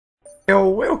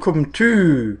Welcome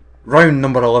to round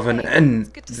number 11 in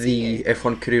the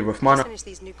F1 career with Manor.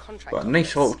 Got a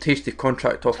nice little tasty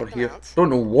contract offer here. Don't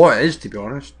know what it is, to be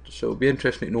honest, so it'll be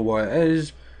interesting to know what it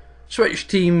is. Switch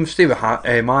team, stay with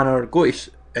Manor, go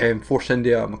to Force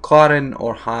India, McLaren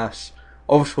or Haas.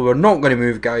 Obviously we're not going to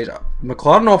move, guys.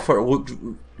 McLaren offer looked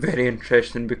very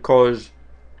interesting because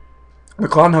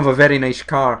McLaren have a very nice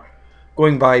car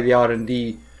going by the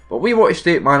R&D, but we want to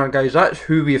stay at Manor, guys. That's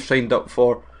who we have signed up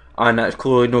for. And that's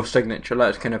clearly no signature.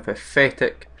 That's kind of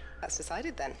pathetic. That's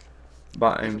decided then.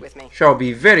 But shall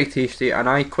be very tasty, and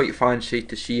I quite fancy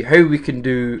to see how we can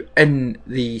do in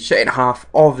the second half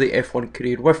of the F1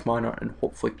 career with Manor and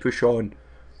hopefully push on.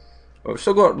 But we've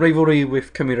still got rivalry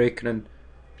with Kimi Räikkönen,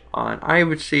 and I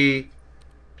would say,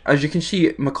 as you can see,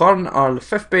 McLaren are the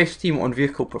 5th best team on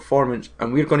vehicle performance,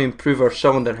 and we're going to improve our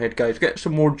cylinder head, guys. Get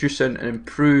some more juice in and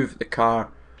improve the car.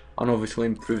 And obviously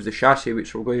improve the chassis,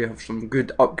 which we're going to have some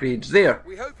good upgrades there.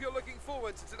 We hope you're looking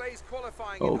forward to today's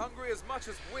qualifying in Hungary as much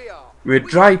as we are. We had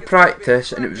dry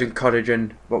practice and it was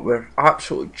encouraging, but we're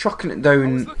absolutely chucking it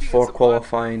down for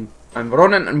qualifying. And we're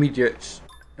on intermediates,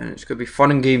 and it's going to be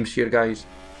fun and games here, guys.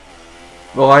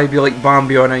 Will I be like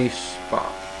Bambi on ice? But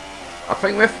I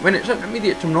think when it's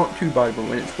intermediates I'm not too bad, but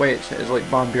when it's wet it is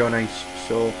like Bambi on ice.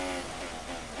 So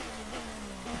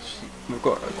we've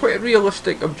got quite a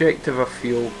realistic objective, I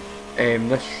feel,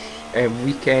 this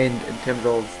weekend in terms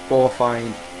of qualifying.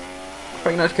 I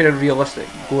think that's kind of realistic,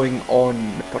 going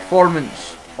on the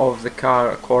performance of the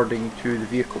car according to the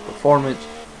vehicle performance.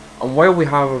 And while we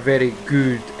have a very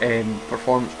good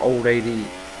performance already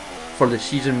for the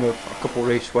season with a couple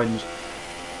race wins,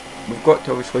 we've got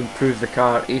to obviously improve the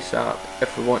car ASAP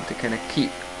if we want to kind of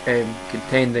keep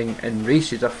contending in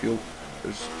races, I feel.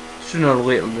 Because sooner or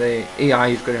later the AI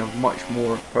is going to have much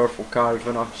more powerful cars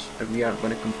than us and we aren't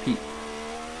going to compete.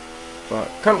 But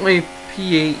currently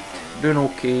P8, doing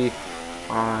okay,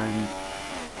 and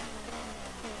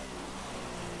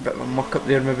a bit of a muck up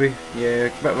there maybe. Yeah,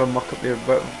 a bit of a muck up there,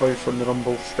 bit of a bounce on the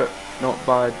rumble strip, not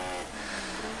bad.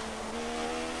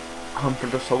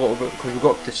 Hampered us a little bit because we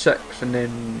got up to 6 and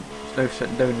then it's now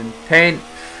sitting down in 10th,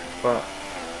 but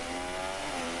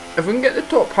if we can get the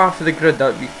top half of the grid,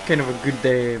 that would be kind of a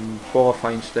good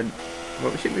qualifying stint.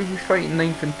 But we seem to be fighting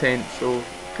 9th and 10th, so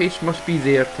pace must be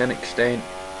there to an extent.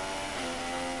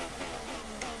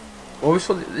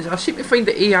 Obviously, I seem to find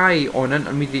the AI on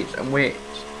intermediates and wets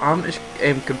aren't as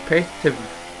competitive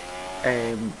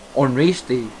on race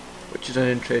day, which is an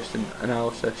interesting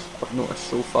analysis I've noticed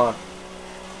so far.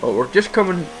 But we're just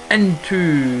coming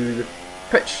into the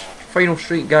pitch final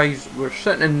straight, guys. We're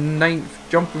sitting in 9th,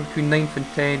 jumping between 9th and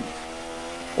 10th.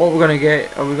 What are we going to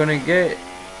get? Are we going to get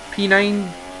P9?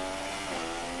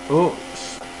 Oh,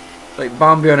 it's like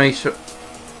Bambi on ice.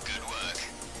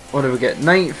 What do we get?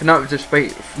 9th, and that was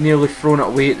despite nearly throwing it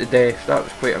away at the death. That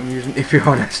was quite amusing, to be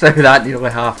honest, how that nearly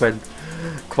happened.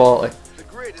 Quality.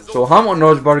 So Hamilton,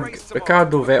 Rosberg,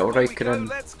 Ricardo, Vettel, Räikkönen,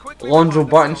 Alonso,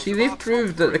 Button. See, they've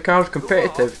proved that the car's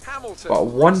competitive, but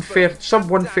sub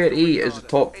 138 is the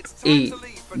top 8,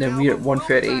 and then we're at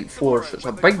 138.4, so it's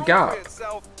a big gap.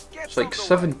 It's like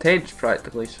 7 tenths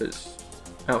practically, so it's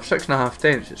 6.5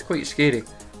 tenths. It's quite scary.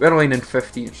 We're line in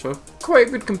 15th, so quite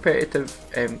a good competitive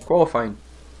qualifying.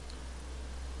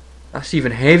 That's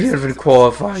even heavier than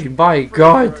qualifying. By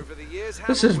God,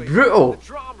 this is brutal.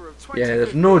 Yeah,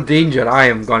 there's no danger I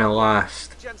am gonna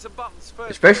last.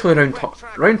 Especially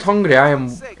around Hungary, I am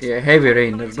heavy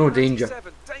rain, there's no danger.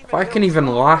 If I can even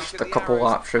last a couple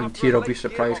laps around here, I'll be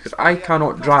surprised, because I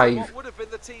cannot drive.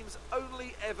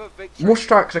 Most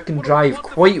tracks I can drive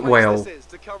quite well.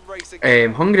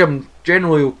 Hungary I'm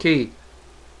generally okay.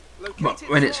 But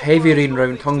when it's heavy rain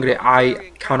around Hungary,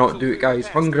 I cannot do it, guys.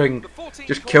 Hungary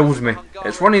just kills me.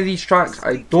 It's one of these tracks,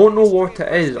 I don't know what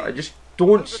it is, I just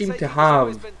don't seem to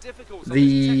have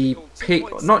the pace,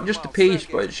 not just the pace,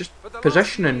 but it's just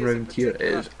positioning around here. It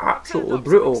is absolutely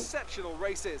brutal.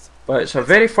 But it's a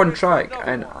very fun track,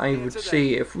 and I would say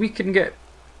if we can get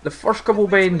the first couple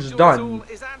bends done,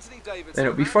 then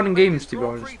it'll be fun and games, to be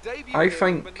honest. I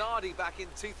think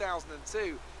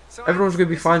everyone's going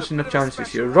to be fancying their chances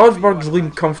here. Rosberg's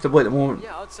leading comfortably at the moment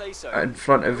in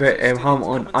front of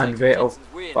Hamilton and Vettel,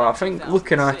 but I think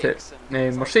looking at it,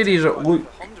 Mercedes look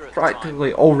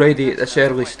practically already at this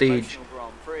early stage,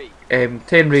 10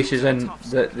 races in,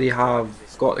 that they have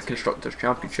got the Constructors'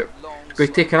 Championship. It's going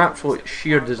to take an absolute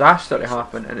sheer disaster to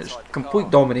happen, and it's complete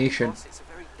domination.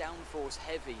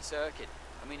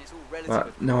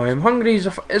 But no, Hungary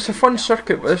it's a fun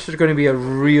circuit, but this is going to be a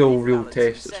real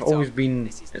test. It's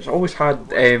always had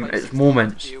its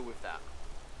moments.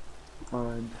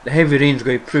 And the heavy rain's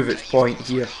going to prove its point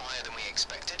here.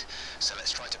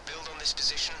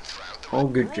 All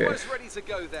good, Jeff. Ready to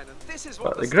go then, and this is But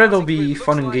what the grid will be starting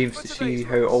fun grid and looks games like to for see today's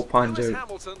how it all race. pans Lewis out.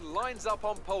 Hamilton lines up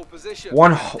on pole position.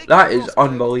 That is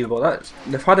unbelievable.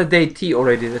 They've had a dead heat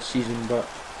already this season, but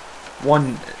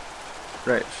one.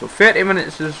 Right, so 30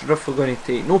 minutes is roughly going to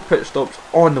take. No pit stops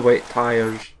on the wet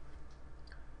tyres.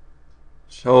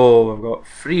 So we've got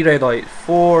 3 red lights,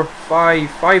 4,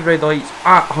 5 red lights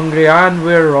at Hungary, and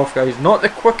we're off, guys. Not the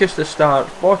quickest to start.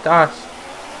 Bottas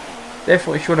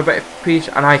definitely showing a bit of pace,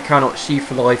 and I cannot see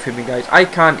for the life of me, guys. I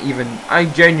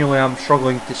genuinely am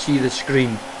struggling to see the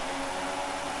screen.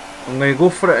 I'm going to go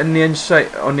for it in the inside,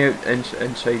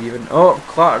 inside even. Oh,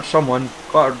 clattered someone,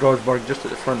 clattered Rosberg just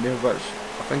at the front there, but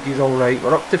I think he's alright.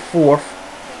 We're up to 4th.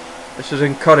 This is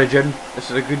encouraging. This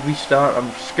is a good restart.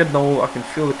 I'm skidding all. I can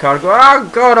feel the car go. Oh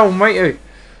God Almighty!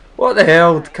 What the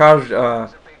hell? The car's.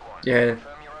 Yeah.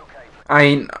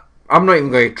 I'm not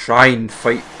even going to try and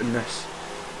fight in this.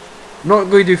 I'm not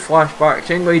going to do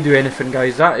flashbacks. I ain't going to do anything,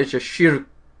 guys. That is just sheer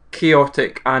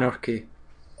chaotic anarchy.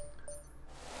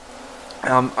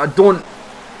 I don't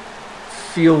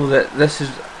feel that this is.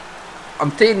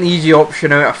 I'm taking the easy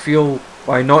option out. I feel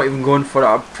by not even going for it.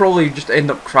 I'll probably just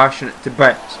end up crashing it to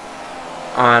bits.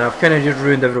 And I've kind of just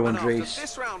ruined everyone's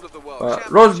race. But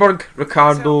Rosberg,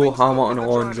 Ricardo, Hamilton,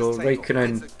 Alonso,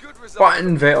 Raikkonen,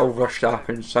 Button, Vettel,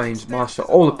 Verstappen, Sainz, Massa,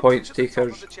 all the points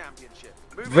takers.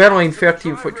 Verline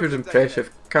 13th, which was impressive,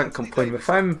 can't complain with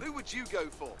him.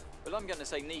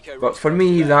 But for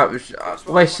me, that was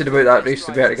less said about that race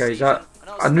the better, guys.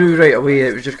 I knew right away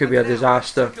it was just going to be a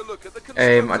disaster.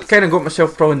 I'd kind of got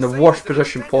myself probably in the worst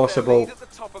position possible,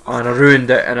 and I ruined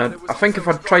it. And I think if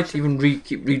I'd tried to even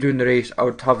keep redoing the race, I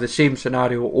would have the same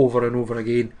scenario over and over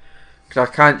again, because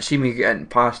I can't see me getting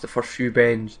past the first few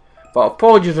bends. But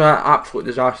apologies for that absolute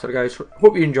disaster, guys.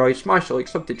 Hope you enjoyed. Smash the like,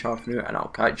 sub to the channel, and I'll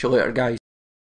catch you later, guys.